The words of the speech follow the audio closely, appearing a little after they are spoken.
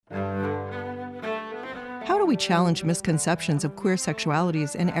do we challenge misconceptions of queer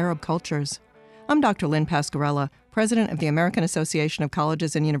sexualities in Arab cultures? I'm Dr. Lynn Pasquarella, president of the American Association of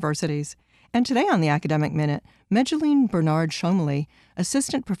Colleges and Universities. And today on the Academic Minute, Mejdulene Bernard Shomali,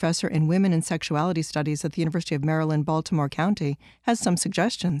 assistant professor in Women and Sexuality Studies at the University of Maryland, Baltimore County, has some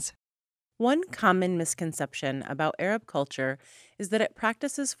suggestions. One common misconception about Arab culture is that it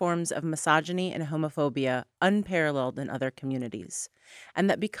practices forms of misogyny and homophobia unparalleled in other communities, and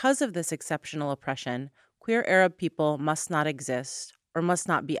that because of this exceptional oppression, queer Arab people must not exist or must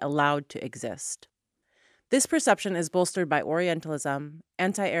not be allowed to exist. This perception is bolstered by Orientalism,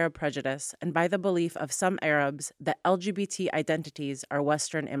 anti-Arab prejudice, and by the belief of some Arabs that LGBT identities are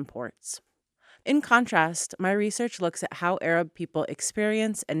Western imports. In contrast, my research looks at how Arab people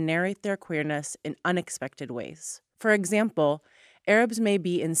experience and narrate their queerness in unexpected ways. For example, Arabs may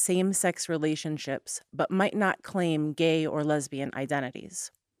be in same-sex relationships but might not claim gay or lesbian identities.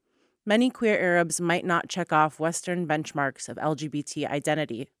 Many queer Arabs might not check off Western benchmarks of LGBT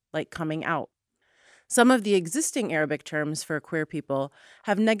identity, like coming out. Some of the existing Arabic terms for queer people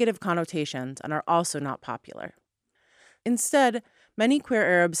have negative connotations and are also not popular. Instead, many queer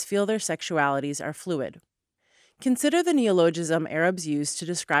Arabs feel their sexualities are fluid. Consider the neologism Arabs use to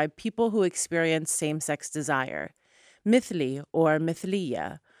describe people who experience same-sex desire, mithli or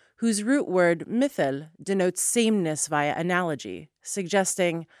mithliya, whose root word mithil denotes sameness via analogy,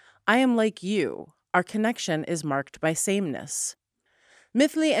 suggesting, I am like you, our connection is marked by sameness.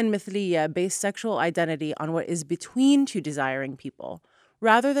 Mithli and mithliya base sexual identity on what is between two desiring people,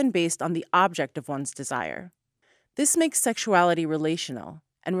 rather than based on the object of one's desire. This makes sexuality relational,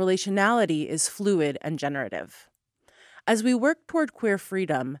 and relationality is fluid and generative. As we work toward queer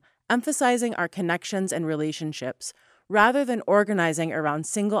freedom, emphasizing our connections and relationships, rather than organizing around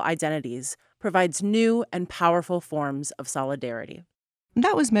single identities, provides new and powerful forms of solidarity.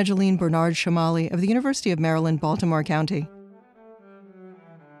 That was Mejdulene Bernard Shomali of the University of Maryland, Baltimore County.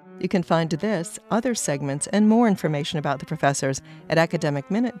 You can find this, other segments, and more information about the professors at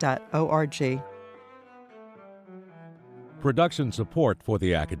academicminute.org. Production support for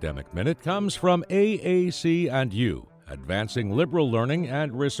the Academic Minute comes from AAC&U, advancing liberal learning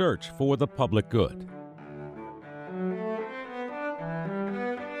and research for the public good.